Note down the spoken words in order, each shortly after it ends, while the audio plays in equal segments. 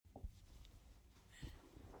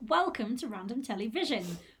welcome to Random Television.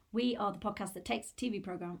 We are the podcast that takes a TV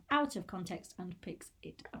programme out of context and picks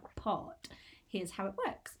it apart. Here's how it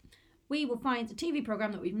works. We will find a TV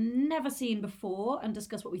programme that we've never seen before and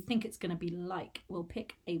discuss what we think it's going to be like. We'll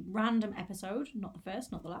pick a random episode, not the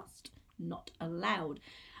first, not the last, not allowed,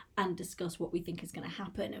 and discuss what we think is going to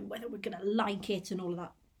happen and whether we're going to like it and all of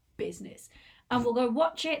that business. And we'll go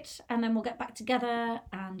watch it and then we'll get back together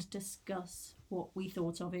and discuss what we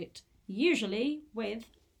thought of it, usually with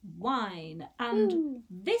wine. And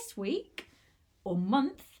this week, or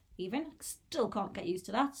month even, still can't get used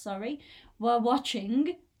to that, sorry, we're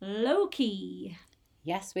watching Loki.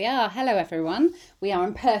 Yes, we are. Hello, everyone. We are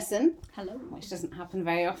in person. Hello. Which doesn't happen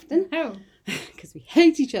very often. No. Because we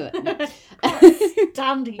hate each other.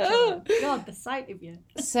 Stand each other. God, the sight of you.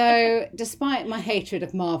 So, despite my hatred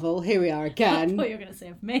of Marvel, here we are I again. thought you were going to say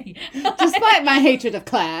of me. Despite my hatred of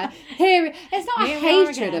Claire, it's not Here a we are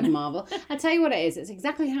hatred again. of Marvel. I tell you what it is. It's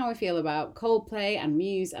exactly how I feel about Coldplay and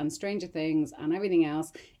Muse and Stranger Things and everything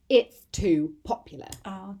else. It's too popular.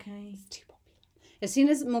 Oh, okay. It's too popular. As soon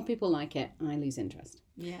as more people like it, I lose interest.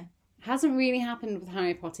 Yeah. Hasn't really happened with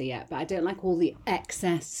Harry Potter yet, but I don't like all the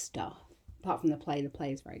excess stuff. Apart from the play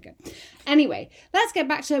is very good. Anyway, let's get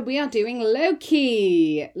back to we are doing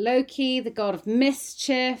Loki. Loki, the god of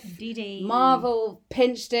mischief. Indeed. Marvel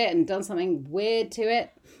pinched it and done something weird to it.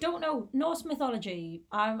 Don't know. Norse mythology.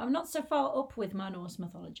 I'm not so far up with my Norse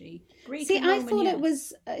mythology. Greek See, and I Roman, thought yes. it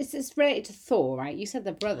was, it's related to Thor, right? You said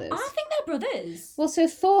they're brothers. I think they're brothers. Well, so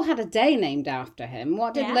Thor had a day named after him.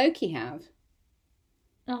 What did Yeah. Loki have?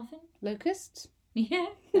 Nothing. Locusts? Yeah,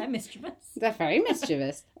 they're mischievous. They're very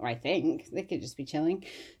mischievous, I think. They could just be chilling.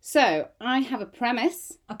 So, I have a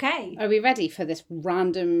premise. Okay. Are we ready for this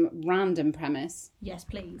random premise? Yes,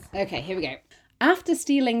 please. Okay, here we go. After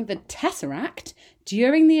stealing the Tesseract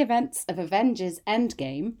during the events of Avengers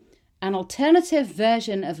Endgame, an alternative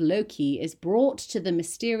version of Loki is brought to the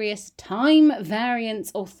mysterious Time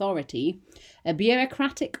Variance Authority, a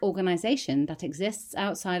bureaucratic organisation that exists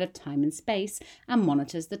outside of time and space and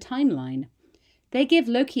monitors the timeline. They give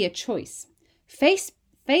Loki a choice. Face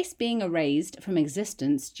being erased from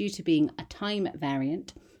existence due to being a time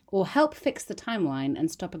variant, or help fix the timeline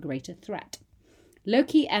and stop a greater threat.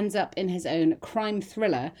 Loki ends up in his own crime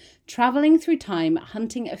thriller, travelling through time,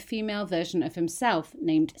 hunting a female version of himself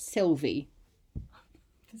named Sylvie.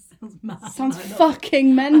 This sounds mad. Sounds I love it.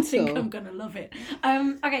 fucking mental. I think I'm going to love it.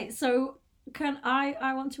 Okay, so can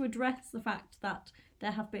I want to address the fact that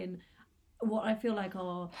there have been what I feel like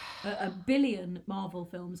are a billion Marvel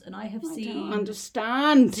films, and I have I seen don't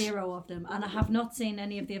understand. 0 of them, and I have not seen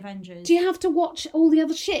any of the Avengers. Do you have to watch all the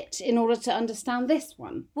other shit in order to understand this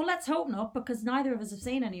one? Well, let's hope not, because neither of us have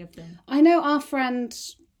seen any of them. I know our friend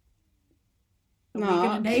Are we Mark.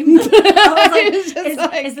 going to name them? I It was was just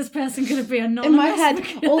like, like- is this person going to be anonymous? in my head,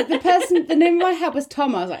 the name in my head was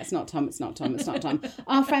Tom. I was like, it's not Tom, it's not Tom, it's not Tom.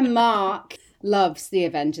 Our friend Mark loves the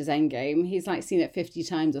Avengers Endgame. He's like seen it 50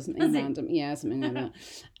 times or something Has he? random. Yeah, something like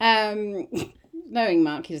that. Knowing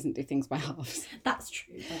Mark, he doesn't do things by halves. That's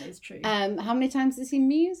true. That is true. How many times has he seen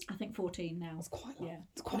Muse? I think 14 now. That's quite a lot. Yeah.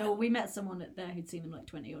 It's quite No, we met someone there who'd seen them like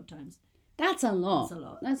 20 odd times. That's a lot. That's a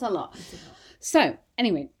lot. That's a lot. It's a lot. So,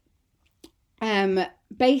 anyway,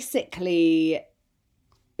 basically,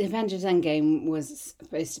 the Avengers Endgame was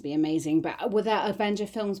supposed to be amazing, but were there Avenger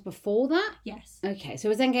films before that? Yes. Okay, so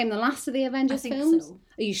was Endgame the last of the Avengers I think films? so.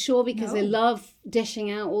 Are you sure? Because they No. love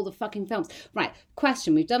dishing out all the fucking films. Right,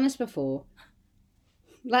 question, we've done this before.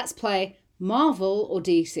 Let's play Marvel or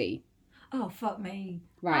DC. Oh, fuck me.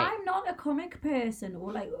 Right. I'm not a comic person,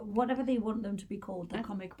 or like whatever they want them to be called, the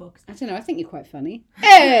comic books. I don't know, I think you're quite funny.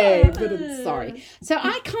 Hey, but I'm sorry. So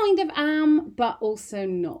I kind of am, but also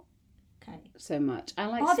not Okay. so much. I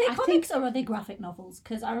like. Are they I comics think or are they graphic novels?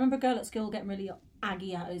 Because I remember a girl at school getting really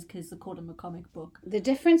aggy at us because they called them a comic book. the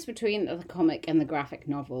difference between the comic and the graphic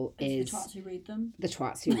novel It's is the twats who read them. the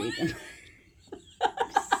twats who read them.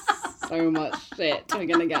 So much shit we're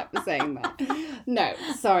going to get for saying that. No,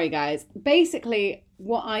 sorry guys. Basically,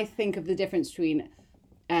 what I think of the difference between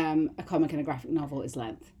a comic and a graphic novel is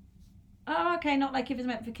length. Oh, okay. Not like if it's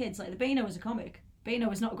meant for kids. Like the Beano was a comic. Beano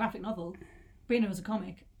was not a graphic novel. Beano was a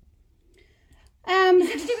comic. Is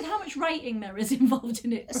it to do with how much writing there is involved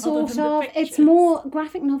in it? rather Sort than the of. It's pictures? more,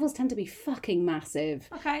 graphic novels tend to be fucking massive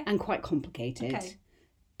Okay. and quite complicated. Okay.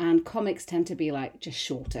 And comics tend to be like just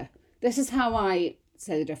shorter. This is how I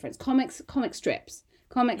say the difference. Comic strips.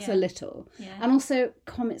 Comics Yeah. are little. Yeah. And also,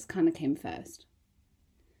 comics kind of came first.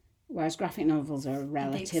 Whereas graphic novels are a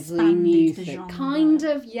relatively expanded new the thing. genre. Kind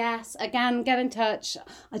of, yes. Again, get in touch.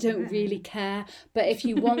 I don't really care. But if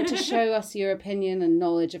you want to show us your opinion and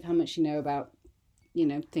knowledge of how much you know about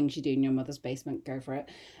things you do in your mother's basement, go for it.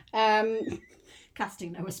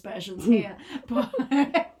 Casting no aspersions here, but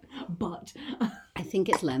I think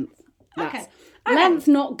it's length. Okay. Length,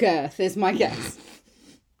 not girth, is my guess.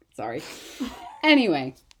 Sorry.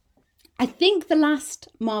 Anyway, I think the last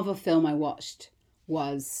Marvel film I watched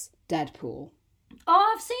was Deadpool.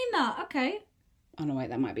 Oh, I've seen that. Okay. Oh no, wait,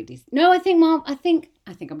 that might be DC. No, I think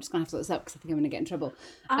I think I'm just gonna have to look this up because I think I'm gonna get in trouble.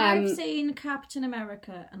 I've seen Captain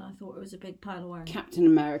America, and I thought it was a big pile of work. Captain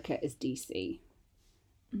America is DC.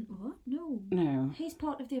 What? No. No. He's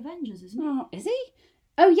part of the Avengers, isn't he? Oh, is he?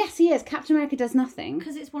 Oh yes, he is. Captain America does nothing.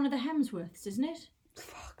 Because it's one of the Hemsworths, isn't it?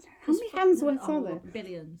 Fuck. How many Hemsworths are there?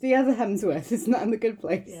 Billions. The other Hemsworth is not in the good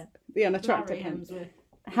place. Yeah. The unattractive Larry Hemsworth.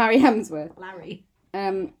 Harry Hemsworth. Larry.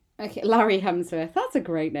 Okay, Larry Hemsworth. That's a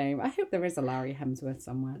great name. I hope there is a Larry Hemsworth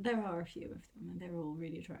somewhere. There are a few of them, and they're all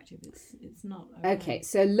really attractive. It's not okay.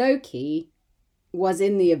 So Loki was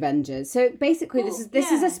in the Avengers. So basically,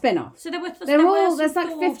 this is a spin-off. So there's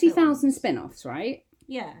like 50,000 spin-offs, right?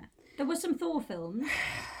 Yeah, there were some Thor films,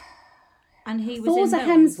 and he was Thor's in a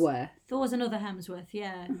those. Hemsworth. Thor's another Hemsworth,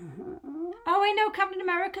 yeah. Oh, I know. Captain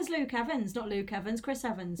America's Luke Evans, not Luke Evans, Chris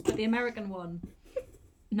Evans, but the American one,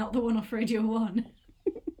 not the one off Radio 1.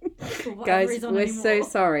 Guys, we're so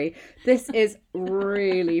sorry. This is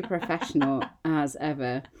really professional as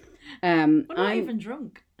ever. I'm not even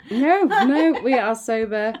drunk. No, we are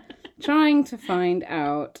sober, trying to find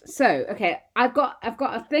out. So, okay, I've got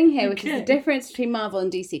a thing here, which is the difference between Marvel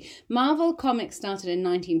and DC. Marvel Comics started in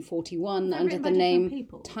 1941 under the name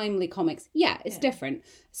Timely Comics. Yeah, it's different.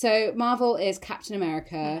 So Marvel is Captain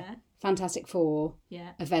America, Fantastic Four,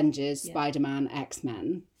 Avengers, Spider-Man,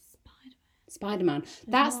 X-Men. Spider-Man.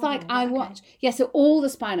 That's Marvel, like I watch. Okay. Yeah, so all the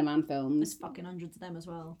Spider-Man films. There's fucking hundreds of them as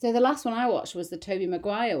well. So the last one I watched was the Tobey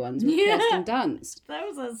Maguire ones with Kirsten Dunst.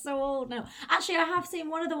 Those are so old now. Actually, I have seen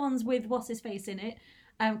one of the ones with what's his face in it,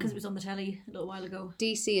 because it was on the telly a little while ago.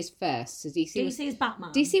 DC is first. So DC is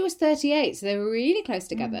Batman. DC was 38, so they were really close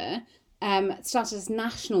together. It started as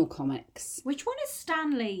National Comics. Which one is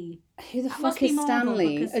Stan Lee? Who the fuck is Stan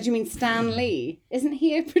Lee? Oh, do you mean Stan Lee? Isn't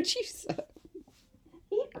he a producer?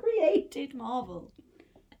 He created Marvel.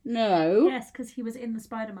 No. Yes, because he was in the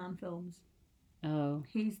Spider-Man films. Oh.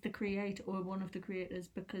 He's the creator, or one of the creators,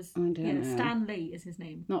 because I don't know. Stan Lee is his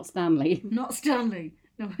name. Not Stanley. Not Stanley.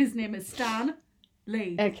 No, his name is Stan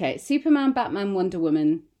Lee. Okay, Superman, Batman, Wonder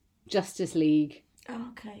Woman, Justice League.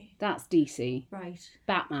 Okay. That's DC. Right.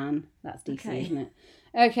 Batman. That's DC, isn't it?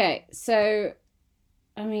 Okay, so...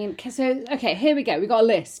 here we go. We got a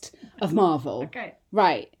list of Marvel. Okay.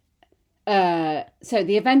 Right. So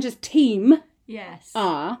the Avengers team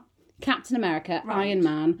are Captain America, Iron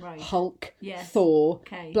Man, Hulk, Thor,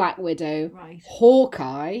 Black Widow,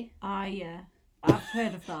 Hawkeye. Yeah. I've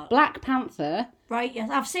heard of that. Black Panther. Right, yes.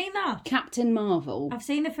 I've seen that. Captain Marvel. I've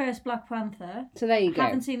seen the first Black Panther. So there you go. I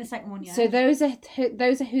haven't seen the second one yet. So those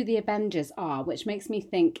are who the Avengers are, which makes me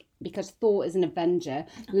think, because Thor is an Avenger,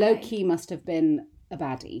 Loki must have been a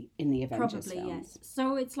baddie in the Avengers Probably, films. yes.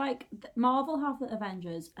 So it's like Marvel have the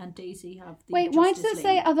Avengers and DC have the Wait, why does it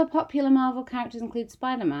say other popular Marvel characters include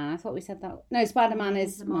Spider-Man? I thought we said that. No, Spider-Man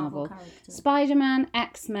is Marvel. Spider-Man,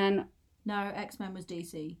 X-Men. No, X-Men was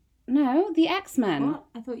DC. No, the X-Men. What?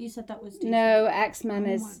 I thought you said that was DC. No, X-Men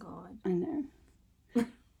is... Oh my god. I know.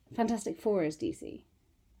 Fantastic Four is DC.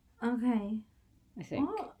 Okay. I think.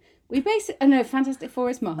 What? We basically... Oh no, Fantastic Four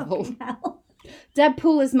is Marvel.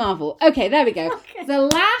 Deadpool is Marvel. Okay, there we go. Okay. The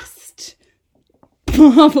last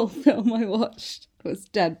Marvel film I watched was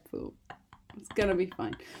Deadpool. It's gonna be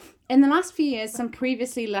fine. In the last few years, some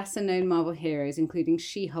previously lesser-known Marvel heroes, including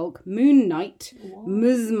She-Hulk, Moon Knight,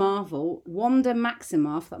 Ms. Marvel, Wanda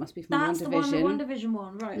Maximoff, that must be from That's WandaVision, the WandaVision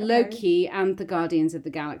one, right? Okay. Loki, and the Guardians of the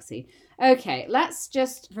Galaxy. Okay, let's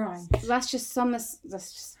just sum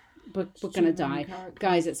this. We're going to die.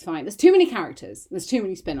 Guys, it's fine. There's too many characters. There's too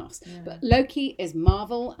many spin-offs. Yeah. But Loki is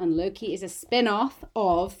Marvel, and Loki is a spin-off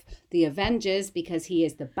of the Avengers because he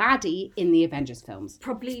is the baddie in the Avengers films.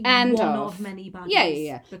 Probably one of many baddies.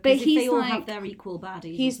 Yeah. Because but if they all have their equal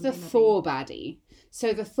baddies. He's the Thor baddie.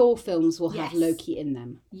 So the Thor films will have Loki in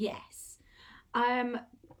them. Yes. I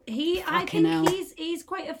think he's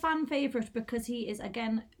quite a fan favourite because he is,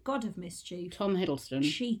 again, God of Mischief. Tom Hiddleston.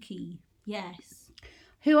 Cheeky. Yes.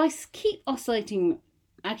 Who I keep oscillating.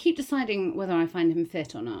 I keep deciding whether I find him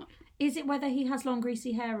fit or not. Is it whether he has long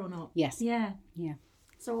greasy hair or not? Yes. Yeah.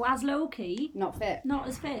 So as Loki, not fit. Not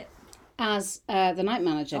as fit. As the Night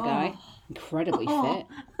Manager guy, incredibly fit.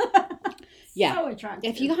 Yeah. So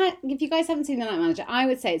attractive. If you guys haven't seen the Night Manager, I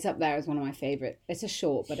would say it's up there as one of my favourite. It's a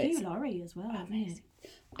short, but Hugh Laurie as well. Amazing.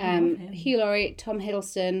 Hugh Laurie, Tom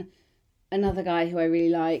Hiddleston. another guy who I really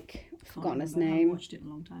like. I've forgotten his name. I haven't watched it in a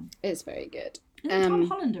long time. It's very good. Isn't Tom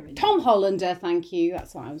Hollander in it? Tom Hollander, thank you.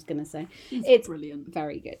 That's what I was going to say. It's brilliant.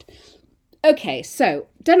 Very good. Okay, so,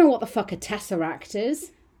 don't know what the fuck a tesseract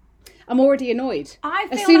is. I'm already annoyed.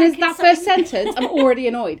 As soon as that first sentence, I'm already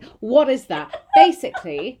annoyed. What is that?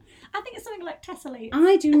 Basically... I think it's something like tessellate.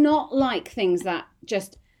 I do not like things that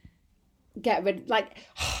just get rid... Like...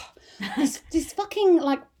 this fucking,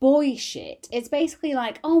 like, boy shit. It's basically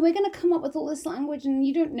like, oh, we're going to come up with all this language and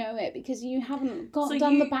you don't know it because you haven't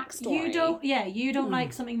done the backstory. You don't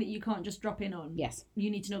like something that you can't just drop in on. Yes. You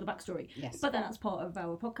need to know the backstory. Yes. But then that's part of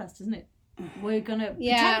our podcast, isn't it? We're going to,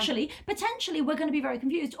 potentially we're going to be very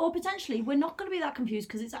confused, or potentially we're not going to be that confused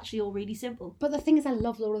because it's actually all really simple. But the thing is, I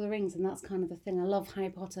love Lord of the Rings and that's kind of the thing. I love Harry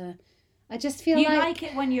Potter. I just feel you like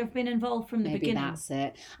it when you've been involved from the beginning. Maybe that's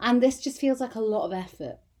it. And this just feels like a lot of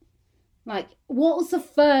effort. Like, what was the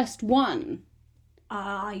first one?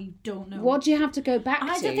 I don't know. What do you have to go back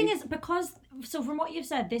to? The thing is, so from what you've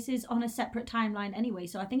said, this is on a separate timeline anyway,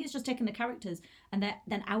 so I think it's just taking the characters and they're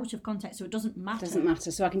then out of context, so it doesn't matter. Doesn't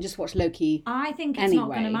matter, so I can just watch Loki. I think it's not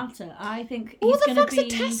going to matter. I think he's going to be... What the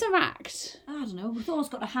fuck's a Tesseract? I don't know. Thor's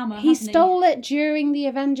got a hammer, He stole it during the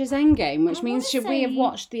Avengers Endgame, which means should we have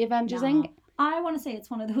watched the Avengers Endgame? I want to say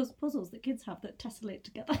it's one of those puzzles that kids have that tessellate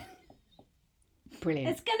together.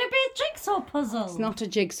 Brilliant. It's going to be a jigsaw puzzle. It's not a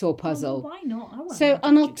jigsaw puzzle. Why not? So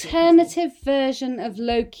an alternative version of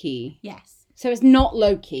Loki. Yes. So it's not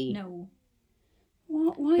Loki. No.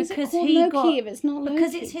 What? Why is it called Loki if it's not Loki?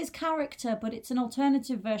 Because it's his character, but it's an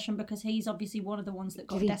alternative version because he's obviously one of the ones that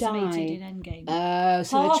got decimated in Endgame. Oh,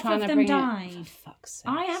 so they're trying to bring died. it... For fuck's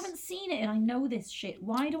sake. I haven't seen it and I know this shit.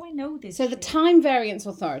 Why do I know this shit? The Time Variance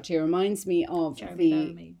Authority reminds me of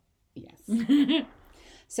Jeremy Yes.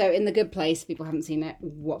 So in The Good Place, if people haven't seen it,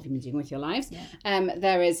 what have you been doing with your lives? Yeah.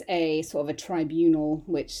 There is a sort of a tribunal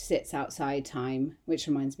which sits outside Time, which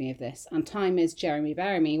reminds me of this. And Time is Jeremy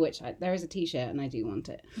Bearimy, which there is a T-shirt and I do want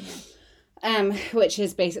it. Yeah. Which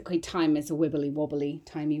is basically Time is a wibbly wobbly,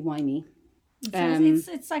 timey-wimey.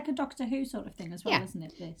 It's like a Doctor Who sort of thing as well, isn't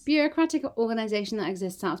it? This bureaucratic organisation that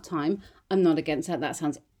exists out of time. I'm not against that. That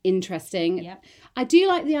sounds interesting. Yep. I do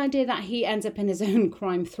like the idea that he ends up in his own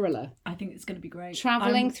crime thriller. I think it's going to be great.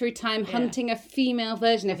 Travelling through time, hunting a female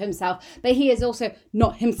version of himself. But he is also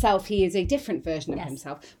not himself. He is a different version of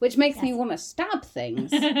himself, which makes me want to stab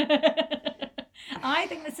things. I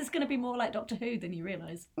think this is going to be more like Doctor Who than you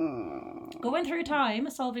realise. Going through time,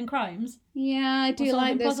 solving crimes. Yeah, I do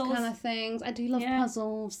like those puzzles. kind of things. I do love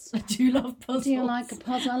puzzles. I do love puzzles. I do like a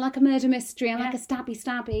puzzle. I like a murder mystery. I like a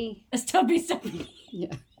stabby. A stabby.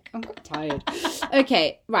 Yeah, I'm quite tired.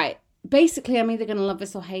 Okay, right. Basically, I'm either going to love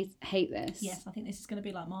this or hate this. Yes, I think this is going to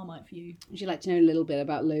be like Marmite for you. Would you like to know a little bit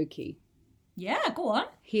about Loki? Yeah, go on.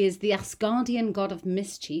 He is the Asgardian god of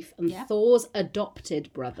mischief and Thor's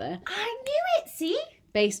adopted brother. I knew it, see?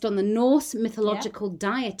 Based on the Norse mythological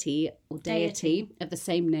deity of the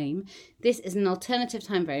same name. This is an alternative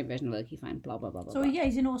time variant version of Loki. Fine, blah, blah, blah, blah. So,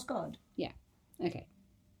 he's a Norse god? Yeah. Okay.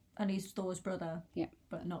 And he's Thor's brother? Yeah.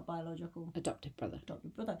 But not biological? Adopted brother.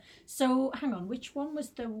 So, hang on, which one was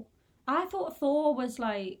the... I thought Thor was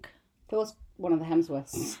like... Thor's one of the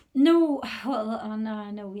Hemsworths. No, well,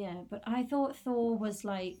 no, yeah. But I thought Thor was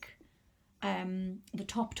like the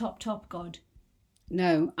top god.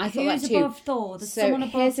 No, I thought that too. Who's above Thor? There's someone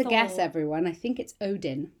above Thor. Here's a guess, everyone. I think it's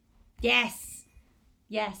Odin. Yes,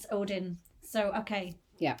 Odin. So, okay.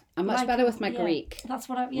 Yeah, I'm much better with my Greek. That's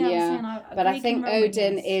what I was saying. But I think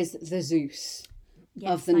Odin is the Zeus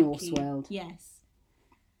of the Norse world. Yes.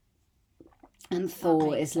 And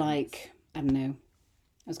Thor is like, I don't know.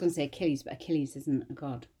 I was going to say Achilles, but Achilles isn't a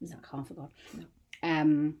god. He's like half a god.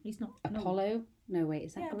 No. He's not. Apollo? No, wait,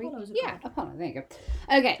 is that Greek? Apollo's a god. Apollo, there you go.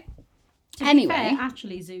 Okay. To be fair,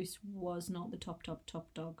 actually, Zeus was not the top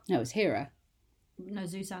dog. No, it was Hera. No,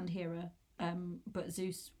 Zeus and Hera. But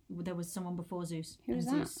Zeus, there was someone before Zeus. Who was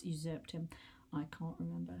Zeus usurped him. I can't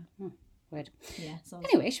remember. Weird. Yeah.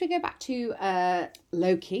 Anyway, should we go back to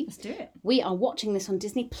Loki? Let's do it. We are watching this on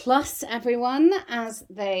Disney Plus, everyone, as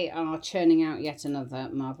they are churning out yet another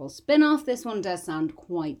Marvel spin-off. This one does sound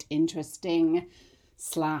quite interesting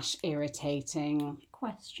 / irritating.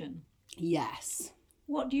 Question. Yes.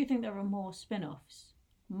 What do you think there are more spin-offs?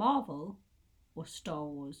 Marvel or Star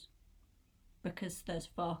Wars? Because there's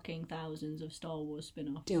fucking thousands of Star Wars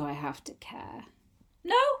spin-offs. Do I have to care?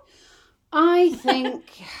 No. I think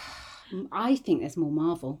there's more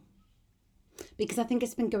Marvel. Because I think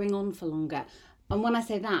it's been going on for longer. And when I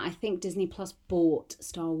say that, I think Disney Plus bought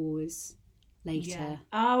Star Wars later. Yeah.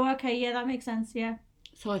 Oh, okay. Yeah, that makes sense. Yeah.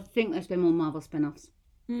 So I think there's been more Marvel spin-offs.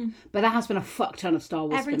 But there has been a fuck ton of Star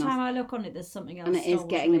Wars Every spin-offs. time I look on it, there's something else. And it is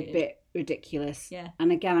getting a bit ridiculous. Yeah.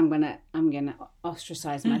 And again, I'm gonna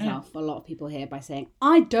ostracize myself. A lot of people here by saying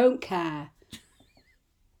I don't care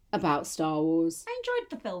about Star Wars. I enjoyed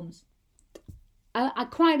the films. I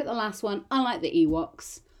cried at the last one. I like the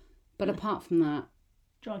Ewoks, but apart from that,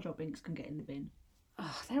 Jar Jar Binks can get in the bin.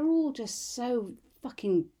 oh, they're all just so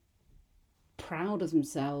fucking proud of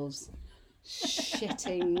themselves.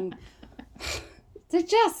 Shitting. They're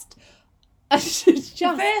just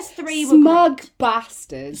The first three were smug great.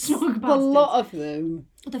 bastards. Smug A bastards. lot of them.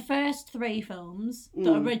 The first three films,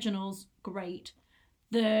 the originals, great.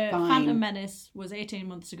 The Fine. Phantom Menace was 18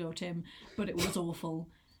 months ago, Tim, but it was awful.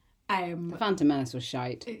 The Phantom Menace was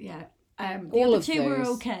shite. Yeah. The All other of two were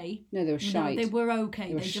those. okay. No, they were shite. They were okay.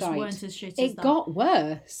 They were just shite. weren't as shit as It that. got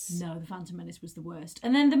worse. No, the Phantom Menace was the worst.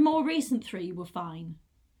 And then the more recent three were fine.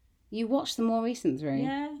 You watched the more recent three?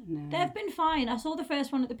 Yeah. No. They've been fine. I saw the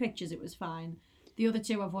first one at the pictures, it was fine. The other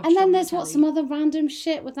two I've watched And then on the there's telly. some other random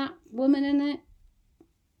shit with that woman in it.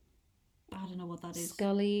 I don't know what that is.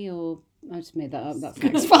 Scully or... I just made that up. That's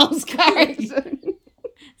an X-Files character.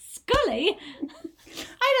 Scully?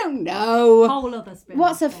 I don't know. Whole other spin.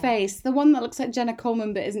 What's her face? The one that looks like Jenna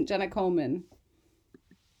Coleman but isn't Jenna Coleman.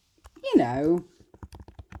 You know.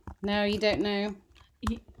 No, you don't know.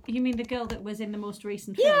 You mean the girl that was in the most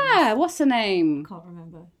recent film? Yeah, what's her name? Can't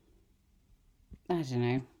remember. I don't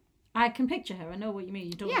know. I can picture her. I know what you mean.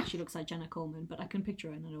 You don't Yeah. think she looks like Jenna Coleman, but I can picture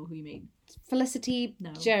her and I know who you mean. Felicity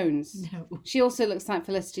No. Jones. No. She also looks like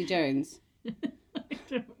Felicity Jones. I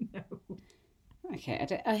don't know. Okay, I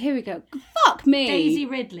don't... Oh, here we go. Fuck me! Daisy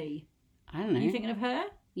Ridley. I don't know. Are you thinking of her?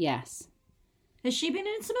 Yes. Has she been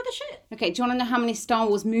in some other shit? Okay, do you want to know how many Star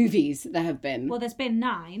Wars movies there have been? Well, there's been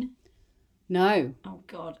 9. No. Oh,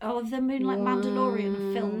 God. Oh, there have been like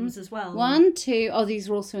Mandalorian films as well. 1, 2... Oh, these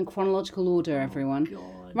are also in chronological order, everyone. God.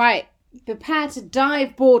 Right, prepare to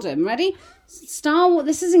dive boredom. Ready? Star Wars...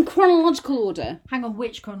 This is in chronological order. Hang on,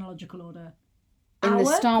 which chronological order? In the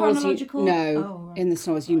Our Star Wars... chronological? No, Oh, right. in the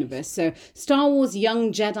Star Wars universe. So, Star Wars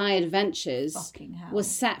Young Jedi Adventures Fucking hell. was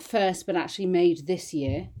set first, but actually made this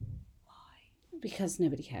year. Because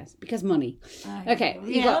nobody cares. Because money. Okay.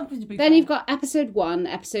 You've got episode 1,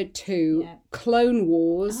 episode 2, Yeah. Clone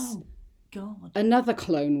Wars, Oh, God. another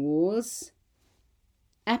Clone Wars,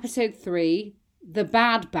 episode 3, The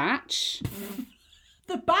Bad Batch.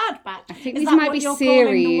 The Bad Batch. I think Is these that might what be you're calling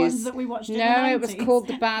series. the ones that we watched in the No, it was 90s? called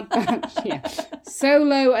The Bad Batch. Yeah.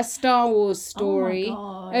 Solo, A Star Wars Story,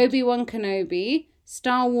 God. Obi-Wan Kenobi,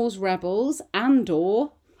 Star Wars Rebels, Andor,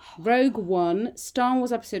 Rogue One, Star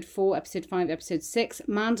Wars Episode 4, Episode 5, Episode 6,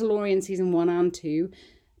 Mandalorian Season 1 and 2.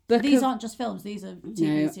 These aren't just films, these are TV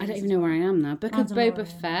series. I don't even know where I am now. Book of Boba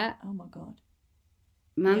Mandalorian. Fett, Oh my God.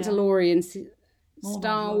 Mandalorian, More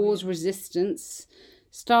Star Mandalorian. Wars Resistance,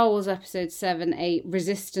 Star Wars Episode 7, 8,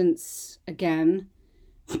 Resistance again,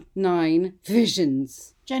 9,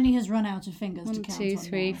 Visions. Jenny has run out of fingers 1, to count 2, on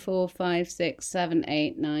 3, now. 4, 5, 6, 7,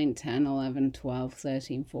 8, 9, 10, 11, 12,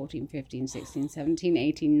 13, 14, 15, 16, 17,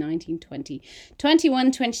 18, 19, 20,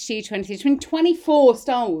 21, 22, 23, 24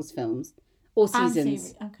 Star Wars films. Or And seasons.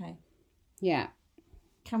 series. Okay. Yeah.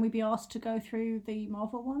 Can we be asked to go through the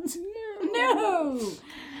Marvel ones? No!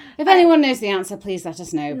 If anyone knows the answer, please let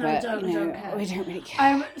us know. No, But don't care. we don't really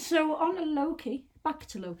care. So on to Loki. Back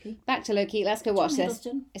to Loki. Back to Loki. Let's go watch this.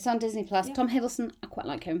 Hiddleston. It's on Disney Plus. Yeah. Tom Hiddleston. I quite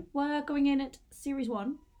like him. We're going in at Series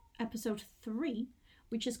 1, Episode 3,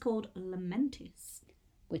 which is called Lamentis.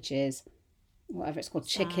 Which is whatever it's called.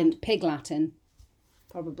 Sad. Chicken. Pig Latin.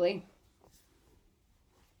 Probably.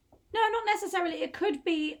 No, not necessarily. It could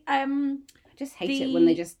be... I just hate it when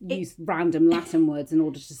they just use random Latin words in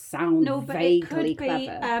order to sound No, but vaguely it could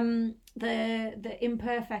clever. be the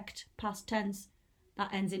imperfect past tense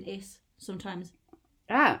that ends in is sometimes.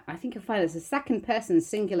 I think you'll find it's a second person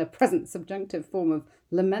singular present subjunctive form of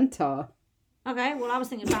lamentar. Okay, well I was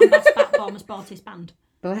thinking bambas, bat, bombs, baltis, band.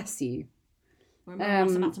 Bless you. Remember,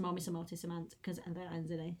 because that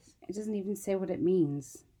ends in is. It doesn't even say what it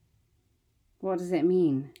means. What does it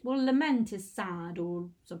mean? Well, lament is sad or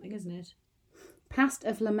something, isn't it? Past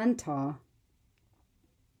of lamentar.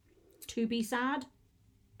 To be sad.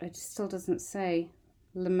 It still doesn't say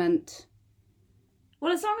lament.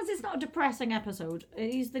 Well, as long as it's not a depressing episode,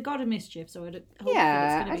 he's the god of mischief, so hopefully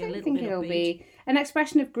Yeah, it's I going to be a don't little think bit it'll upbeat. be an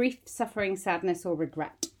expression of grief, suffering, sadness, or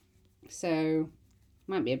regret. So,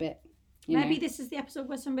 might be a bit. Maybe this is the episode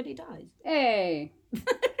where somebody dies. Hey.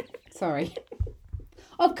 Sorry.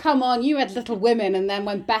 Oh, come on. You had Little Women, and then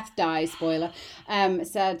when Beth dies, spoiler,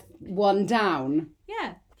 said 1 down.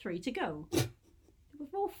 Yeah, 3 to go. It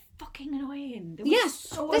were all fucking annoying. They were Yes,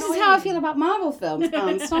 so this annoying. is how I feel about Marvel films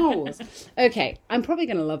and Star Wars. Okay, I'm probably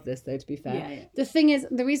going to love this though, to be fair. Yeah. The thing is,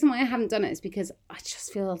 the reason why I haven't done it is because I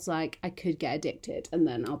just feel like I could get addicted and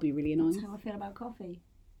then I'll be really annoying. That's how I feel about coffee.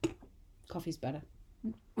 Coffee's better.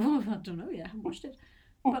 Oh, I don't know yet. I haven't watched it.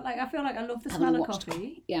 But like, I feel like I love the smell of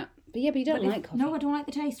coffee. Yeah, but you don't like coffee. No, I don't like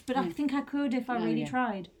the taste. But I think I could if I really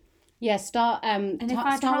tried. Yeah, start with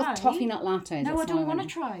toffee nut lattes. No, I don't want to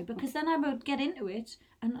try because then I would get into it,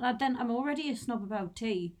 and then I'm already a snob about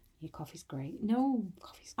tea. Yeah, coffee's great. No,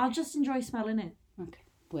 I'll just enjoy smelling it. Okay,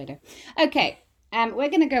 weirdo. Okay, we're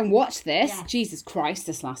gonna go and watch this. Yes. Jesus Christ,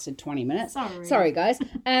 this lasted 20 minutes. Sorry, guys.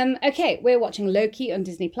 Okay, we're watching Loki on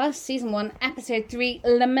Disney Plus, season 1, episode 3,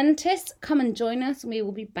 Lamentis. Come and join us, and we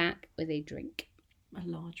will be back with a drink. A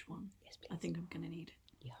large one. Yes, please. I think I'm gonna need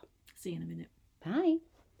it. Yeah. See you in a minute. Bye.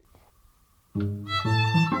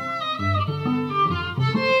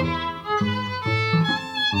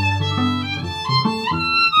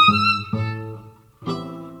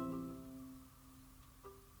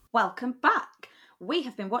 Welcome back. We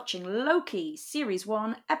have been watching Loki, Series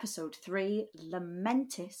 1, Episode 3,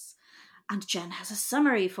 Lamentis. And Jen has a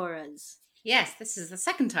summary for us. Yes, this is the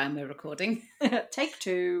second time we're recording. Take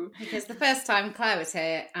 2. Because the first time Claire was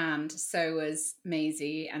here and so was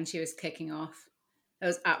Maisie and she was kicking off. There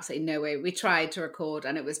was absolutely no way. We tried to record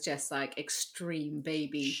and it was just like extreme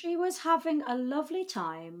baby. She was having a lovely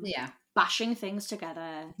time. Yeah. Bashing things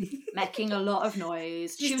together, making a lot of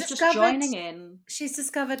noise. She was just discovered- joining in. She's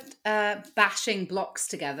discovered bashing blocks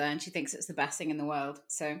together and she thinks it's the best thing in the world.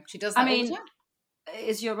 So she does that all the time.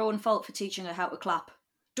 It's your own fault for teaching her how to clap.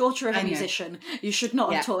 Daughter of a musician, you should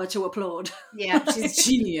not have taught her to applaud. Yeah, she's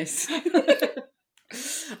genius.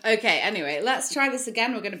 Okay, anyway, let's try this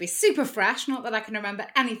again. We're going to be super fresh. Not that I can remember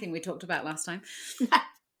anything we talked about last time.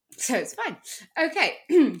 So it's fine. Okay,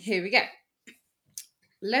 here we go.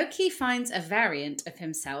 Loki finds a variant of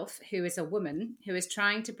himself who is a woman who is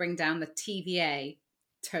trying to bring down the TVA.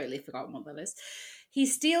 Totally forgotten what that is. He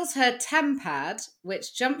steals her tempad,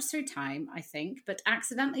 which jumps through time, I think, but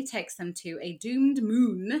accidentally takes them to a doomed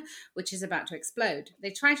moon, which is about to explode.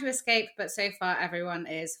 They try to escape, but so far everyone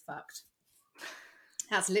is fucked.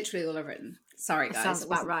 That's literally all I've written. Sorry, guys. Sounds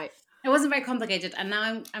about right. It wasn't very complicated, and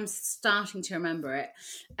now I'm starting to remember it.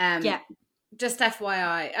 Just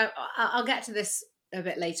FYI, I'll get to this a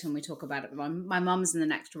bit later when we talk about it. My mum's in the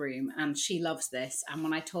next room, and she loves this. And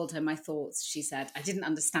when I told her my thoughts, she said I didn't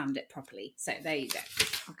understand it properly. So there you go.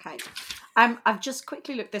 Okay. I've just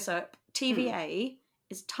quickly looked this up. TVA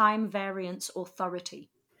is Time Variance Authority.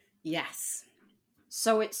 Yes.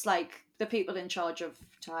 So it's like the people in charge of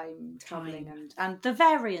time traveling and the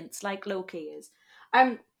variants, like Loki is.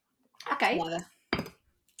 Okay. Yeah.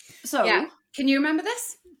 So can you remember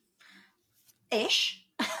this? Ish.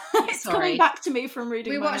 It's coming back to me from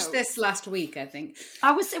reading. We my watched notes. this last week, I think.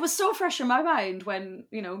 It was so fresh in my mind when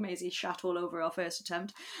Maisie shat all over our first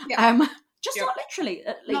attempt. Yeah. Not literally,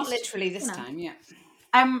 at least. Not literally this time, yeah.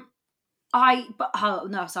 So I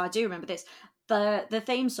do remember this. The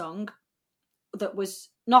theme song that was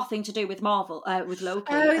nothing to do with Marvel, with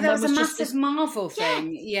Loki. Oh, and that was a just massive Marvel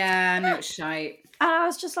thing. Yeah, no, it's shite. And I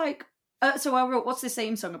was just like, so I wrote, what's this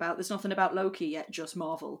theme song about? There's nothing about Loki yet, just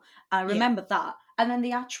Marvel. And I remembered that. And then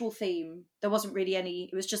the actual theme, there wasn't really any,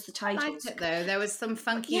 it was just the titles. I liked it though. There was some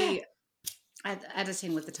funky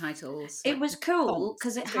editing with the titles. It was cool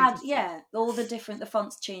because it had, all the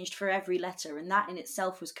fonts changed for every letter. And that in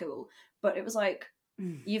itself was cool. But it was like,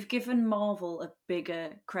 you've given Marvel a bigger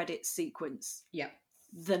credit sequence. Yeah.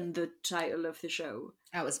 Than the title of the show.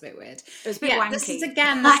 That was a bit weird. It was a bit wanky. This is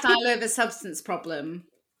again the style over substance problem.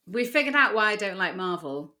 We figured out why I don't like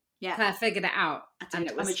Marvel. Yeah. Claire figured it out. I'm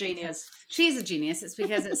a genius. She's a genius. It's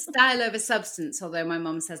because it's style over substance, although my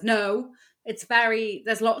mum says, no,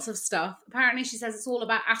 there's lots of stuff. Apparently she says it's all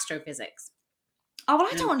about astrophysics. Oh, well,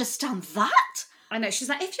 I don't understand that. I know. She's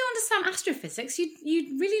like, if you understand astrophysics,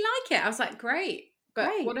 you'd really like it. I was like, great. But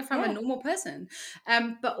what if I'm a normal person?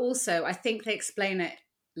 But also, I think they explain it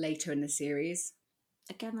later in the series.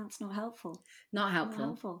 Again, that's not helpful. Not helpful. Not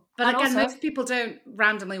helpful. But and again, also, most people don't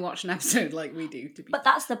randomly watch an episode like we do. But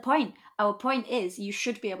that's the point. Our point is you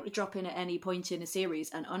should be able to drop in at any point in a series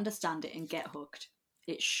and understand it and get hooked.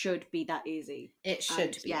 It should be that easy. It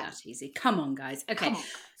should be that easy. Come on, guys. Okay. Come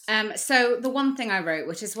on, guys. So the one thing I wrote,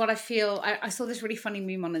 which is what I feel, I saw this really funny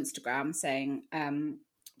meme on Instagram saying,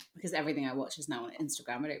 because everything I watch is now on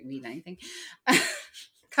Instagram. I don't read anything.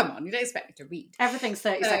 Come on, you don't expect me to read. Everything's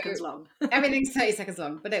 30 seconds long. Everything's 30 seconds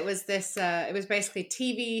long. But it was this, it was basically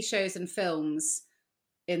TV shows and films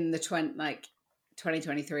in the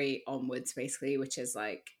 2023 onwards, basically, which is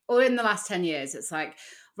like, or in the last 10 years, it's like,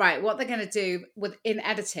 right, what they're going to do in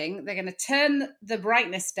editing, they're going to turn the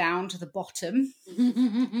brightness down to the bottom.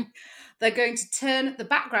 They're going to turn the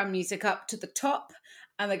background music up to the top,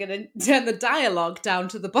 and they're going to turn the dialogue down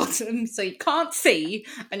to the bottom so you can't see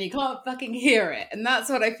and you can't fucking hear it. And that's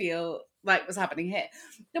what I feel like was happening here.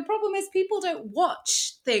 The problem is people don't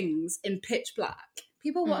watch things in pitch black.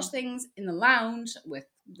 People watch things in the lounge with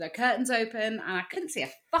their curtains open, and I couldn't see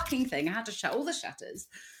a fucking thing. I had to shut all the shutters.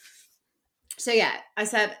 So yeah, I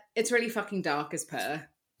said, it's really fucking dark as per.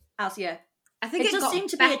 Yeah. I think it does got seem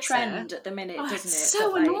to better. be a trend at the minute, doesn't it? It's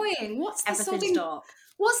so annoying. What's everything's dark.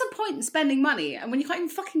 What's the point in spending money and when you can't even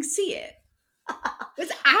fucking see it?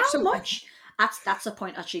 It's How much? That's the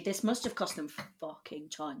point, actually. This must have cost them fucking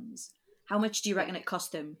tons. How much do you reckon it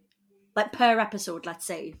cost them? Like per episode, let's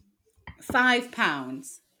say. £5.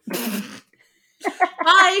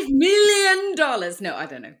 $5 million. No, I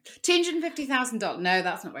don't know. $250,000. No,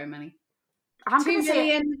 that's not very many. I'm going to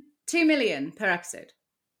say 2 million per episode.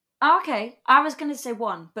 Okay, I was going to say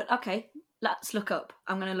 1, but okay, let's look up.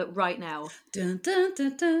 I'm going to look right now. Dun, dun,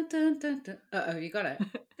 dun, dun, dun, dun, dun. Uh-oh, you got it.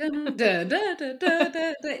 Dun, dun, dun, dun, dun,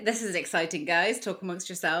 dun, dun. This is exciting, guys. Talk amongst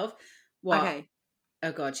yourself. What? Okay.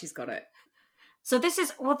 Oh God, she's got it. So this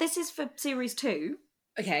is for series 2.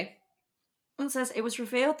 Okay. It says it was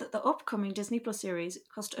revealed that the upcoming Disney Plus series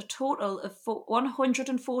cost a total of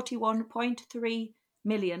 141.3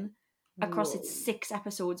 million across its 6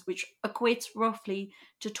 episodes, which equates roughly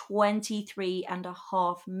to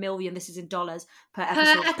 23.5 million. This is in dollars per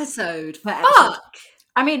episode. Per episode. Fuck!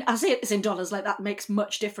 I mean, I say it's in dollars, like that makes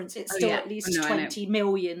much difference. It's still at least 20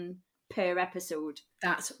 million per episode.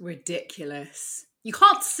 That's ridiculous. You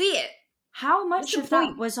can't see it. How much of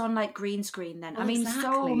that was on like green screen then? Well, I mean,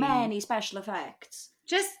 so many special effects.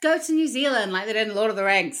 Just go to New Zealand like they did in Lord of the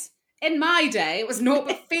Rings. In my day, it was naught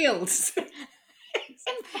but fields.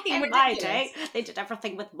 In my day, they did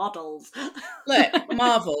everything with models. Look,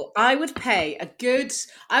 Marvel, I would pay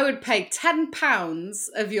 £10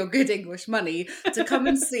 of your good English money to come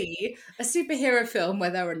and see a superhero film where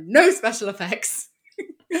there are no special effects.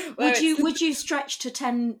 Would you stretch to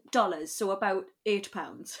 $10? So about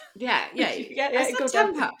 £8. Yeah. I said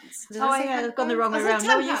 £10. I've gone the wrong way around.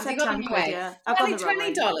 No, you said £10. Yeah, I've gone the wrong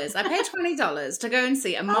way. $20. I paid $20 to go and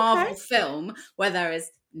see a Marvel film where there is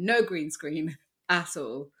no green screen at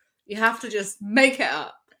all. You have to just make it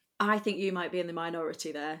up. I think you might be in the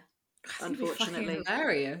minority there. Unfortunately, it'd be fucking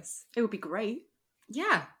hilarious. It would be great.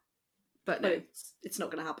 Yeah, but no, it's not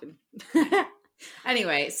going to happen.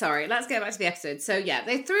 Anyway, sorry, let's get back to the episode. So yeah,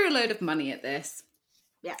 they threw a load of money at this.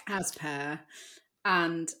 Yeah. As per.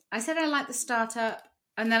 And I said I like the startup.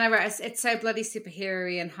 And then I wrote, it's so bloody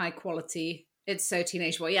superhero-y and high quality. It's so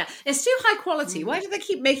teenage boy. Yeah, it's too high quality. Why do they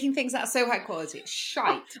keep making things that are so high quality? It's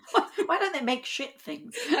shite. Why don't they make shit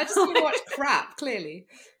things? I just want to watch crap, clearly.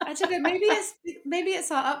 I don't know, maybe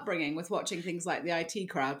it's our upbringing with watching things like the IT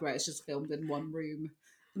Crowd where it's just filmed in one room.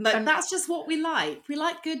 That's just what we like. We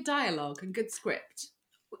like good dialogue and good script.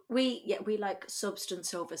 We like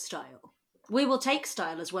substance over style. We will take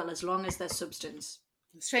style as well as long as there's substance.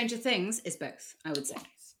 Stranger Things is both, I would say.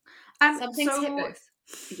 Some things hit both.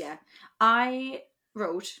 Yeah. I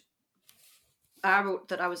wrote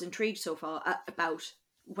that I was intrigued so far about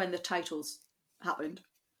when the titles happened.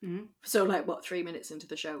 Mm-hmm. So 3 minutes into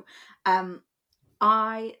the show.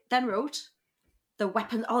 I then wrote the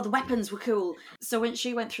weapons. Oh, the weapons were cool. So when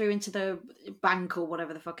she went through into the bank or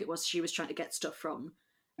whatever the fuck it was she was trying to get stuff from,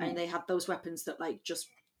 and they had those weapons that just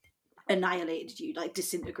annihilated you,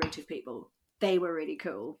 disintegrated people. They were really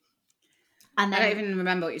cool. And then, I don't even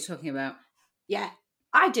remember what you're talking about. Yeah,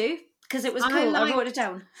 I do, because it was cool. I wrote it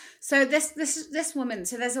down. So this woman.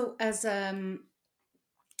 So there's a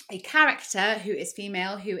character who is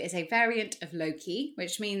female who is a variant of Loki,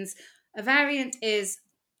 which means a variant is,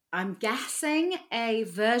 I'm guessing, a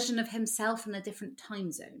version of himself in a different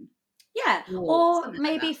time zone. Yeah, or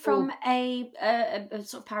maybe like from a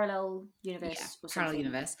sort of parallel universe. Yeah, or parallel something.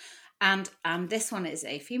 universe. And this one is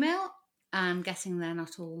a female. I'm guessing they're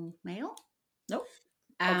not all male. Nope.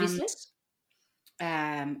 Obviously.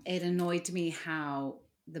 It annoyed me how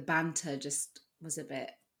the banter just was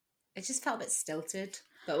it just felt a bit stilted,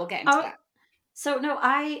 but we'll get into that. So no,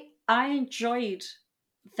 I enjoyed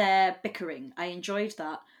their bickering. I enjoyed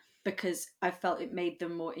that because I felt it made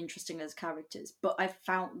them more interesting as characters, but I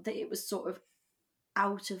found that it was sort of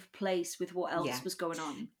out of place with what else was going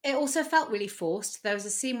on. It also felt really forced. There was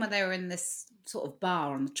a scene where they were in this sort of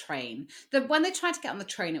bar on the train. When they tried to get on the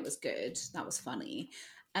train, it was good. That was funny.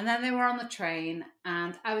 And then they were on the train,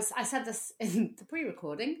 and I said this in the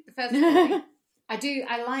pre-recording, the first recording.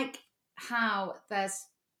 I like how there's,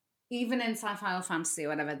 even in sci-fi or fantasy or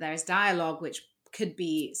whatever, there's dialogue which could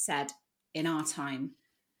be said in our time.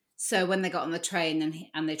 So when they got on the train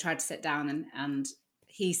and they tried to sit down and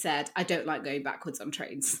he said, I don't like going backwards on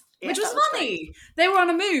trains, which was funny. Great. They were on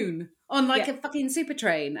a moon on like a fucking super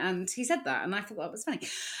train. And he said that. And I thought that was funny.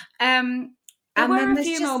 There were a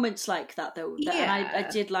few moments like that though. And I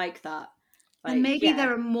did like that. Like, and maybe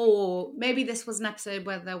there are more. Maybe this was an episode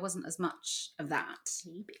where there wasn't as much of that.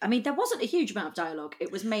 I mean, there wasn't a huge amount of dialogue.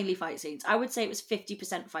 It was mainly fight scenes. I would say it was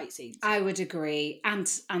 50% fight scenes. I would agree, and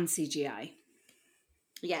CGI.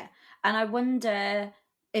 Yeah, and I wonder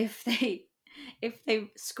if they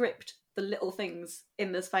script the little things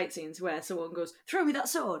in those fight scenes where someone goes, "Throw me that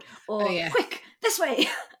sword," or "Quick, this way."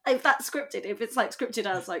 If that's scripted, if it's like scripted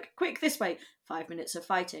as like "Quick, this way," 5 minutes of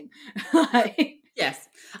fighting. Yes,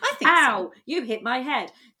 I think. Ow! So. You hit my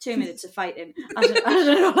head. 2 minutes of fighting. I don't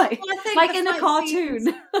know, like in a cartoon.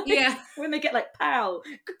 Scenes, yeah, when they get like pow,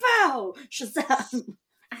 pow, Shazam.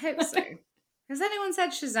 I hope so. Has anyone said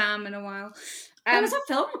Shazam in a while? There was a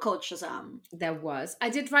film called Shazam. There was. I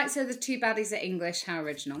did write. So the two baddies are English. How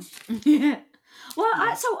original. Yeah. Well,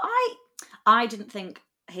 I didn't think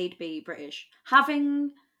he'd be British.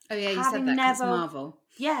 Having. Oh yeah, you said that because Marvel.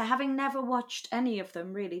 Yeah, having never watched any of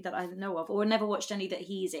them really that I know of, or never watched any that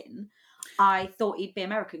he's in, I thought he'd be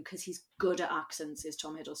American because he's good at accents, is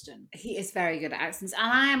Tom Hiddleston. He is very good at accents.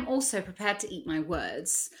 And I am also prepared to eat my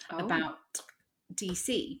words about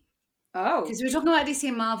DC. Oh. Because we were talking about DC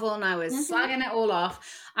and Marvel and I was slagging it all off.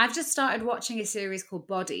 I've just started watching a series called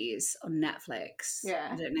Bodies on Netflix. Yeah.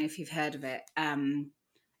 I don't know if you've heard of it.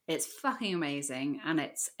 It's fucking amazing. And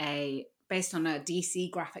it's based on a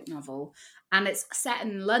DC graphic novel. And it's set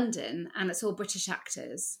in London and it's all British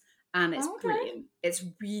actors. And it's brilliant. It's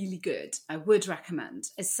really good. I would recommend.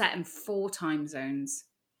 It's set in 4 time zones.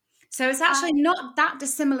 So it's actually not that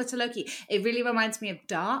dissimilar to Loki. It really reminds me of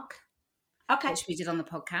Dark. Okay. Which we did on the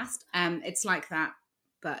podcast. It's like that.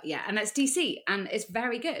 But yeah, and it's DC and it's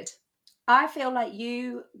very good. I feel like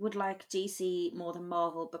you would like DC more than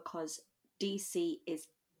Marvel because DC is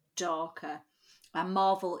darker. And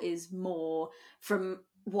Marvel is more, from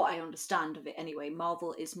what I understand of it anyway,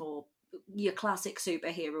 Marvel is more your classic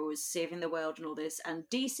superheroes saving the world and all this. And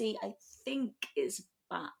DC, I think, is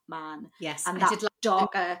Batman. Yes. And that's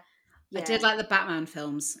darker. I did like the Batman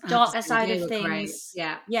films. Darker side of things. Great.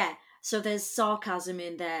 Yeah. Yeah. So there's sarcasm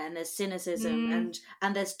in there and there's cynicism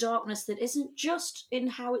and there's darkness that isn't just in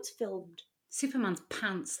how it's filmed. Superman's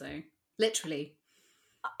pants, though. Literally.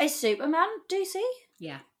 Is Superman DC?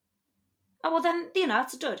 Yeah. Oh, well then,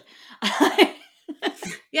 it's a dud.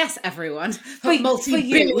 Yes, everyone. For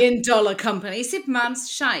multi-billion dollar company. Superman's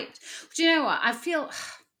shite. Do you know what? I feel...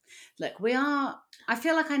 Look, I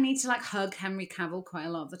feel like I need to hug Henry Cavill quite a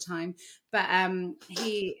lot of the time. But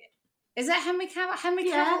he... Is it Henry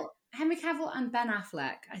Cavill? Henry Cavill and Ben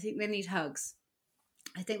Affleck. I think they need hugs.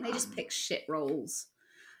 I think they just pick shit roles.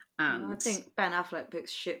 And I think Ben Affleck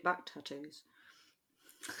picks shit back tattoos.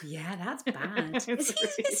 Yeah, that's bad. Is he going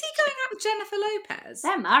out with Jennifer Lopez?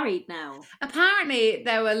 They're married now. Apparently,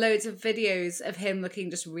 there were loads of videos of him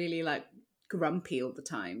looking just really grumpy all the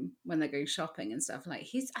time when they're going shopping and stuff. I think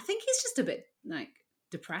he's just a bit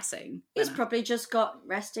depressing. He's probably just got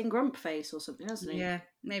resting grump face or something, hasn't he? Yeah,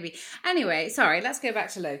 maybe. Anyway, sorry, let's go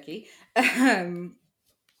back to Loki. Like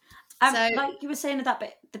you were saying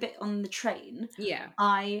the bit on the train. Yeah.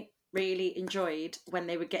 I really enjoyed when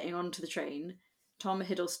they were getting onto the train, Tom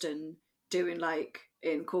Hiddleston doing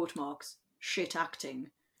in quote marks, shit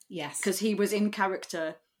acting. Yes. Because he was in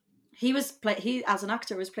character. He as an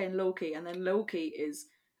actor was playing Loki, and then Loki is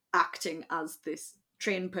acting as this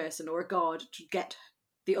train person or a guard to get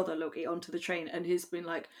the other Loki onto the train, and he's been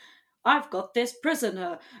like, I've got this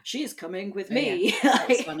prisoner, she's coming with me. Yeah,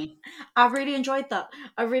 that's funny. I really enjoyed that.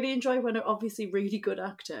 I really enjoy when an obviously really good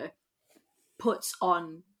actor puts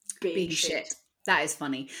on being shit. That is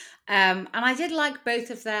funny. And I did like both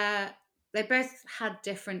of they both had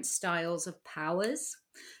different styles of powers.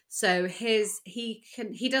 So he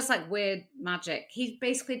does weird magic. He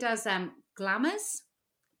basically does glamours.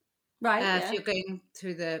 Right. If you're going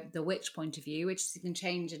through the witch point of view, which you can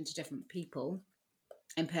change into different people,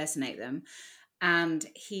 impersonate them, and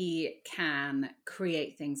he can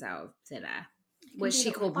create things out of thin air, which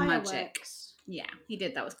he called magic. Yeah, he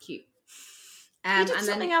did. That was cute. He did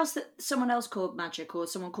something else that someone else called magic, or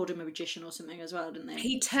someone called him a magician or something as well, didn't they?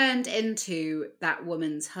 He turned into that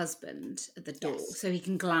woman's husband at the door, so he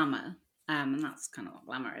can glamour. And that's kind of what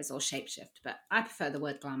glamour is, or shapeshift. But I prefer the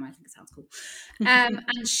word glamour. I think it sounds cool. And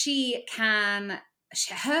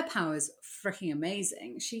her power is freaking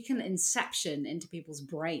amazing. She can inception into people's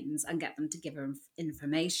brains and get them to give her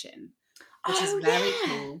information, which is very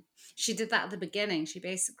cool. She did that at the beginning. She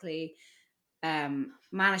basically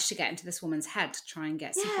managed to get into this woman's head to try and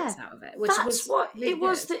get secrets out of it. Which That's was what really it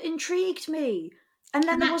was good. that intrigued me. And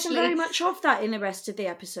then And there wasn't actually- very much of that in the rest of the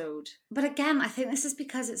episode. But again, I think this is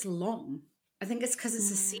because it's long. I think it's because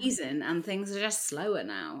it's a season and things are just slower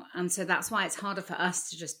now. And so that's why it's harder for us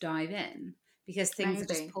to just dive in, because things are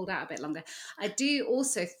just Maybe. pulled out a bit longer. I do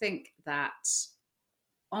also think that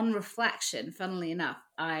on reflection, funnily enough,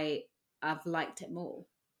 I've liked it more.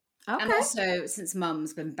 Okay. And also, since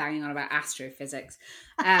Mum's been banging on about astrophysics,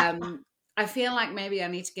 I feel like maybe I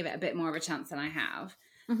need to give it a bit more of a chance than I have.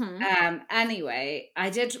 Anyway,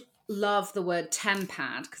 I did love the word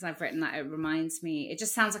tempad, because I've written that it reminds me, it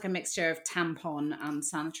just sounds like a mixture of tampon and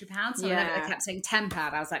sanitary pads. So whenever they kept saying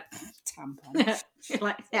tempad, I was like, tampon.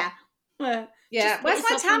 Like, yeah. Yeah, where's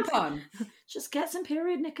my tampon? Just get some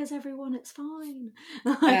period knickers, everyone. It's fine.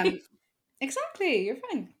 Exactly, you're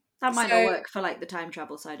fine. That might not work for like the time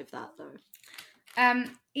travel side of that, though.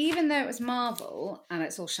 Even though it was Marvel and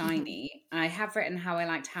it's all shiny, I have written how I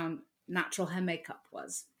liked how natural her makeup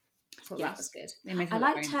was. I thought that was good. I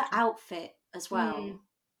liked her outfit as well.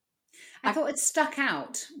 I thought it stuck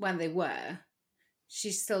out when they were.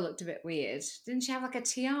 She still looked a bit weird. Didn't she have like a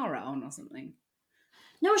tiara on or something?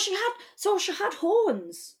 No, she had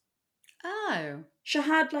horns. Oh. She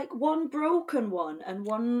had like one broken one and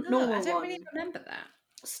one normal one. I don't really remember that.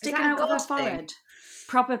 Sticking out of her forehead.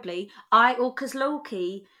 Probably. Because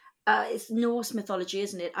Loki, it's Norse mythology,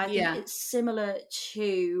 isn't it? I think it's similar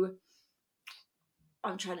to,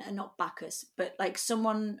 I'm trying to, not Bacchus, but like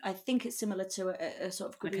someone, I think it's similar to a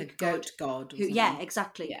sort of Greek like a goat god. Who, yeah,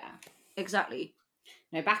 exactly. Yeah. Exactly.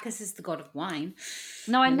 No, Bacchus is the god of wine.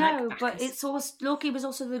 No, I know, but it's also, Loki was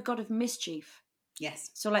also the god of mischief.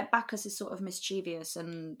 Yes. So like Bacchus is sort of mischievous,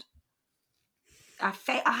 and I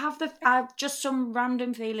have just some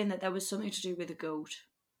random feeling that there was something to do with a goat.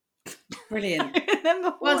 Brilliant.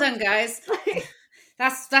 Well done, guys.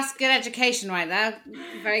 That's good education right there.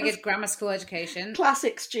 Very good grammar school education.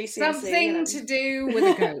 Classics GCSE. Something to do with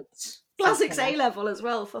a goat. Classics A-level as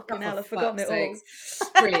well. Fucking hell, I've forgotten it all.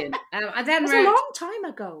 Brilliant. I then wrote... a long time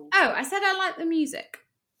ago. Oh, I said I liked the music.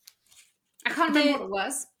 I can't remember what it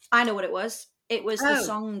was. I know what it was. It was the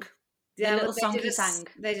song. The little song he sang.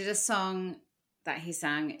 They did a song that he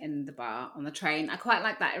sang in the bar on the train. I quite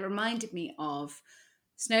like that. It reminded me of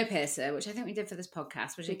Snowpiercer, which I think we did for this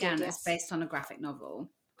podcast, which again is based on a graphic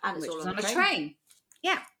novel. And it's which all was on a train.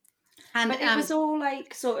 Yeah. And but it was all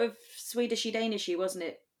like sort of Swedishy Danishy, wasn't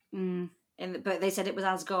it? But they said it was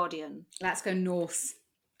Asgardian. Let's go north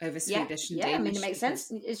over Swedish and Danish. Yeah, I mean it makes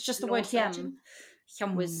sense. It's just the word "hem"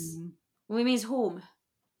 we means home.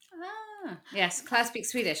 Yes, Claire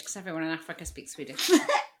speaks Swedish because everyone in Africa speaks Swedish.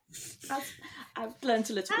 I've learned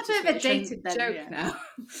a little bit. That's a bit of a dated joke now.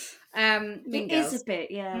 It is a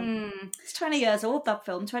bit, yeah. It's 20 years old, that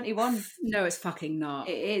film. 21. No, it's fucking not.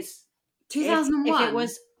 It is. 2001. If it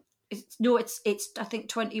was, it's I think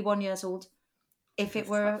 21 years old. If it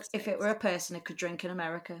were a person, it could drink in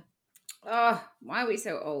America. Oh, why are we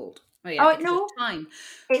so old? Oh yeah. No, time.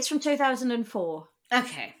 It's from 2004.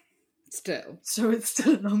 Okay. Still. So it's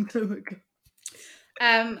still a long time ago.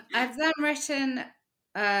 I've then written,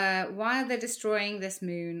 why are they destroying this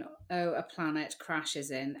moon? Oh, a planet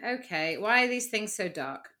crashes in. Okay, why are these things so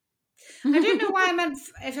dark? I don't know why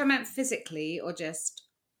if I meant physically or just...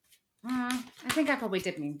 I think I probably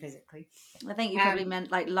did mean physically. I think you probably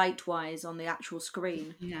meant like light-wise on the actual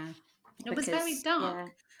screen. Yeah. It was very dark. Yeah.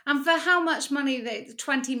 And for how much money,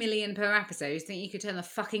 20 million per episode, you think you could turn the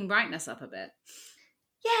fucking brightness up a bit?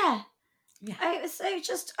 Yeah. Yeah.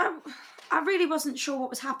 I really wasn't sure what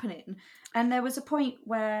was happening. And there was a point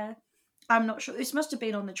where, I'm not sure, this must have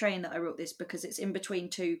been on the train that I wrote this because it's in between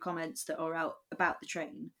two comments that are out about the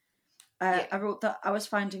train. I wrote that I was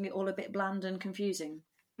finding it all a bit bland and confusing.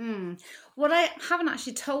 What I haven't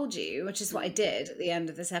actually told you, which is what I did at the end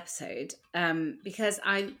of this episode, because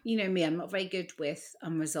you know me, I'm not very good with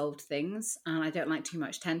unresolved things and I don't like too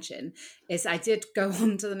much tension, is I did go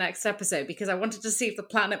on to the next episode because I wanted to see if the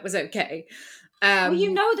planet was okay. Well,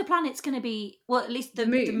 you know the planet's going to be, well, at least the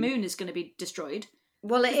moon is going to be destroyed.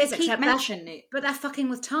 Well, it is, they keep mentioning it. But they're fucking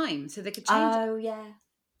with time, so they could change it. Oh, yeah.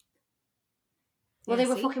 Well, they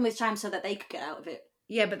were fucking with time so that they could get out of it.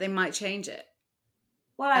 Yeah, but they might change it.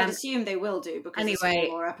 Well, I'd assume they will do because anyway,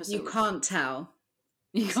 more episodes. You can't tell.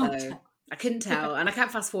 You can't tell. I couldn't tell, and I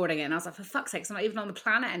kept fast forwarding it, and I was like, for fuck's sake, I'm not even on the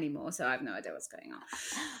planet anymore, so I have no idea what's going on.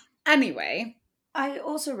 Anyway. I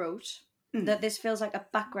also wrote that this feels like a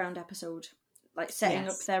background episode, like setting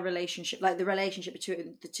up their relationship, like the relationship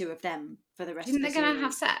between the two of them for the rest of the series. They're going to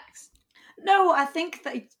have sex? No, I think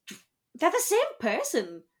they're the same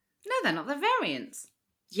person. No, they're not. They're variants.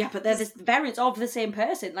 Yeah, but they're the variants of the same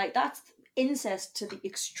person. Like, that's incest to the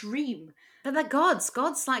extreme. But they're gods.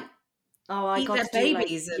 Gods like I eat got their to do,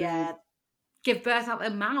 babies like, and give birth out their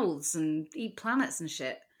mouths and eat planets and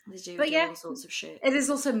shit. they do But all sorts of shit. It is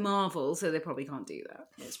also Marvel, so they probally can't do that.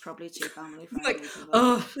 It's probably too family friendly. Like,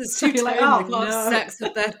 it's too tame. like, They can't no. have sex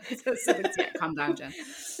with their siblings. Yeah, calm down, Jen.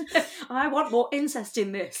 I want more incest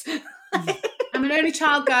in this. I'm an only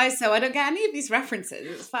child, guys, so I don't get any of these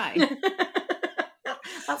references. It's fine.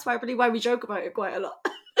 That's probably why we joke about it quite a lot.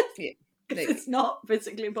 Yeah. It's not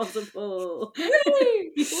physically possible.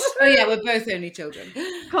 Oh yeah, we're both only children.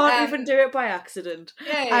 Can't even do it by accident.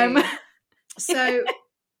 So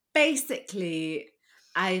basically,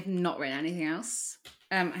 I've not written anything else.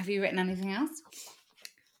 Have you written anything else?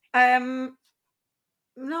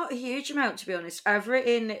 Not a huge amount, to be honest. I've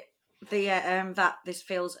written the that this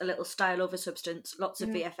feels a little style over substance, lots of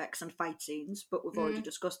VFX and fight scenes, but we've already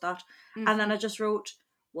discussed that. And then I just wrote,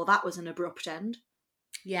 well, that was an abrupt end.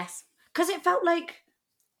 Yes. Because it felt like...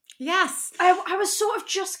 Yes. I was sort of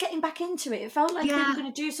just getting back into it. It felt like they were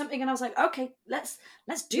going to do something, and I was like, okay, let's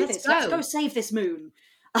do this. Let's go save this moon.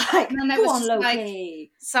 Like, and then go on,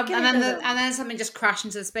 Loki. And then something just crashed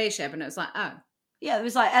into the spaceship, and it was like, oh. Yeah, it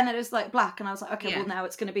was like, and then it was like black, and I was like, okay, well now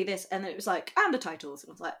it's going to be this, and then it was like, and the titles,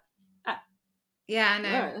 and I was like, ah. Yeah, I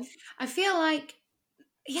know. Right. I feel like,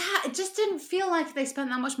 it just didn't feel like they spent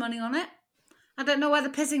that much money on it. I don't know where the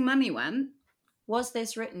pissing money went. Was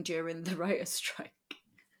this written during the writer's strike?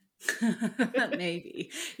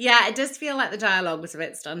 Maybe. Yeah, it does feel like the dialogue was a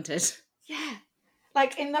bit stunted. Yeah.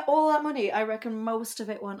 Like, in all that money, I reckon most of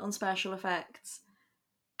it went on special effects.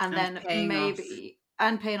 And then maybe...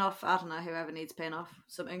 And paying off, I don't know, whoever needs paying off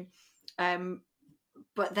something.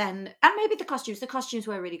 But then... And maybe the costumes. The costumes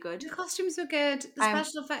were really good. The costumes were good. The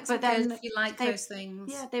special effects were good, if you like those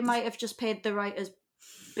things. Yeah, they might have just paid the writers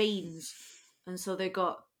beans. And so they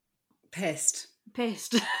got... Pissed. We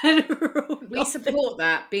support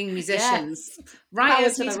that, being musicians. Yeah.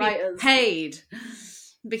 Writers need to be paid.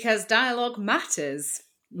 Because dialogue matters,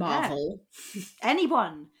 Marvel. Yeah.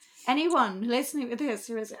 Anyone listening to this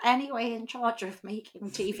who is anyway in charge of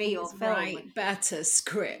making TV or film. Write better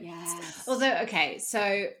scripts. Yes. Although, okay,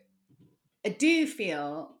 so I do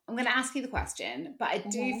feel, I'm going to ask you the question, but I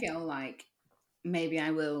do feel like maybe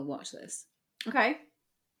I will watch this. Okay.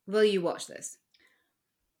 Will you watch this?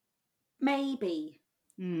 Maybe.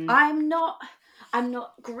 I'm not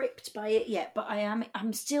gripped by it yet, but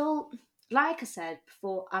I'm still, like I said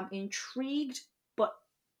before, I'm intrigued, but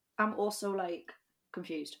I'm also like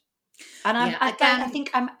confused. And I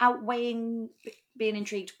think I'm outweighing being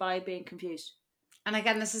intrigued by being confused. And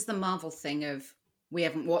again, this is the Marvel thing of we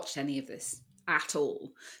haven't watched any of this at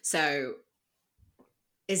all. So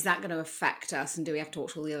is that going to affect us, and do we have to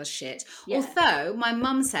watch all the other shit? Yeah. Although my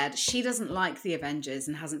mum said she doesn't like the Avengers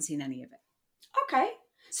and hasn't seen any of it. Okay.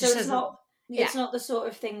 So it's not the sort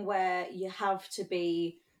of thing where you have to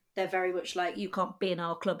be, they're very much like, you can't be in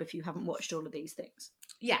our club if you haven't watched all of these things.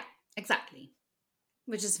 Yeah, exactly.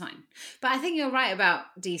 Which is fine. But I think you're right about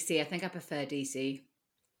DC. I think I prefer DC.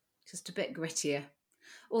 Just a bit grittier.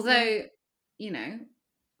 Although,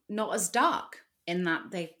 not as dark in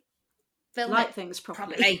that they film light things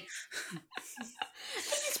properly.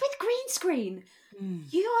 It's with green screen.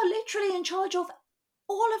 You are literally in charge of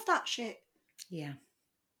all of that shit. Yeah.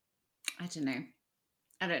 I don't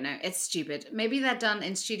know. It's stupid. Maybe they're done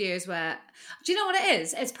in studios where... Do you know what it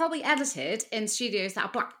is? It's probably edited in studios that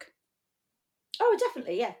are black. Oh,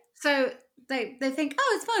 definitely, yeah. So they think,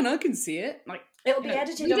 oh, it's fine, I can see it. Like, it'll be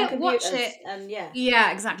edited on computers. Watch it. And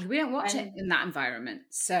yeah, exactly. We don't watch it in that environment.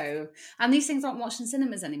 So, and these things aren't watched in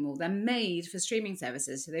cinemas anymore. They're made for streaming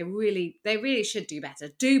services. So they really should do better.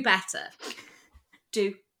 Do better.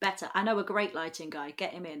 Do better. I know a great lighting guy.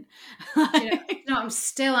 Get him in. I'm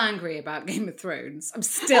still angry about Game of Thrones. I'm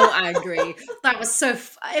still angry. That was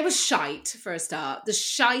it was shite for a start. The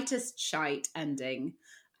shitest shite ending.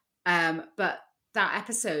 But that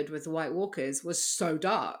episode with the White Walkers was so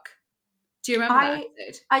dark. Do you remember that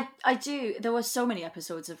episode? I do. There were so many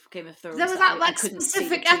episodes of Game of Thrones. There was that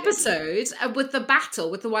specific episode with the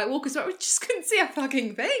battle with the White Walkers where we just couldn't see a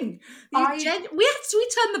fucking thing. We turned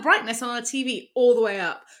the brightness on our TV all the way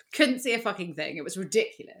up. Couldn't see a fucking thing. It was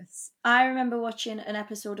ridiculous. I remember watching an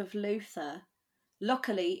episode of Luther.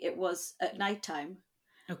 Luckily, it was at night time.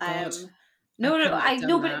 Oh God. I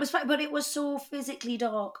know, but it was fine. But it was so physically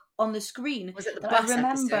dark on the screen. Was it the bus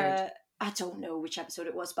episode? I don't know which episode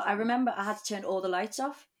it was, but I remember I had to turn all the lights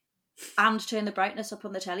off and turn the brightness up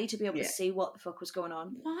on the telly to be able to see what the fuck was going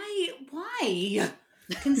on. Why?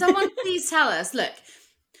 Can someone please tell us? Look,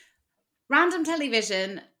 random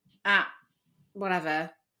television at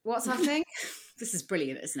whatever. What's our thing? This is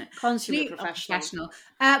brilliant, isn't it? Consummate Complete professional.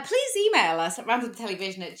 Please email us at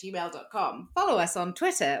randomtelevision@gmail.com. Follow us on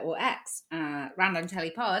Twitter or X,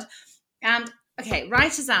 randomtelepod. And, okay,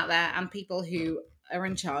 writers out there and people who are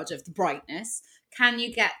in charge of the brightness, can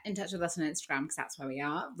you get in touch with us on Instagram? Because that's where we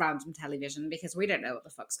are, Random Television, because we don't know what the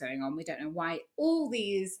fuck's going on. We don't know why all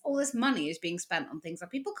this money is being spent on things that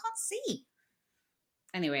people can't see.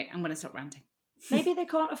 Anyway, I'm going to stop ranting. Maybe they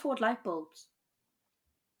can't afford light bulbs.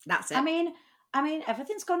 That's it. I mean,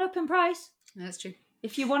 everything's gone up in price. That's true.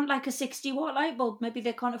 If you want like a 60-watt light bulb, maybe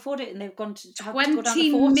they can't afford it and they've gone to have to $20 go down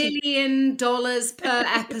to 40 million per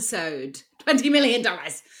episode. $20 million.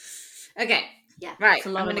 Okay. Yeah. Right.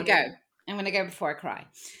 I'm going to go. I'm going to go before I cry.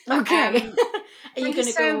 Okay. Are you going to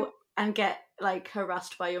so- go and get like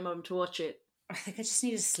harassed by your mum to watch it? I think I just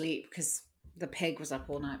need to sleep because the pig was up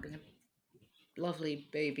all night being a lovely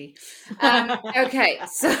baby. Okay.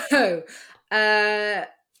 So,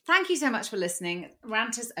 thank you so much for listening.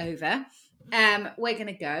 Rant is over. We're going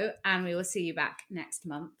to go and we will see you back next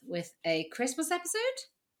month with a Christmas episode,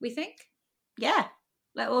 we think. Yeah.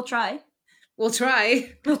 We'll try. We'll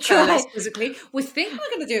try. Physically. We think we're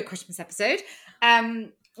going to do a Christmas episode.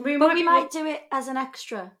 We might do it as an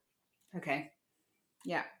extra. Okay.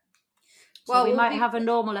 Yeah. So we might have a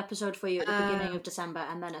normal episode for you at the beginning of December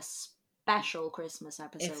and then a special Christmas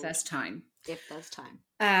episode. If there's time.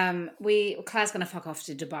 Claire's going to fuck off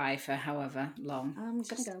to Dubai for however long. I'm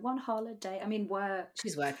going to go on holiday. I mean, work.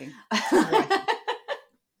 She's working.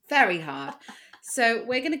 Very hard. So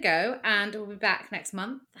we're going to go and we'll be back next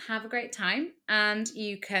month. Have a great time. And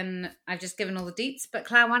I've just given all the deets, but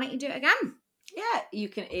Claire, why don't you do it again? Yeah, you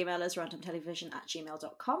can email us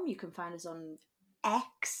randomtelevision@gmail.com. You can find us on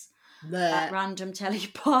X at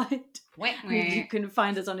randomtelepod. You can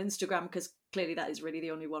find us on Instagram because clearly that is really the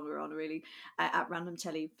only one we're on, really, at Random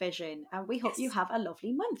Television. And we hope you have a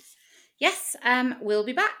lovely month. Yes, we'll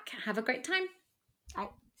be back. Have a great time. Right,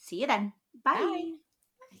 see you then. Bye.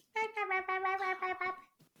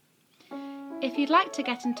 If you'd like to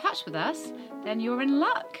get in touch with us, then you're in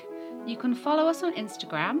luck. You can follow us on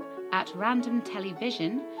Instagram at Random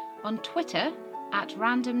Television, on Twitter at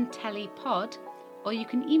Random Telepod, or you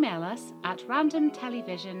can email us at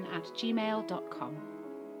randomtelevision@gmail.com.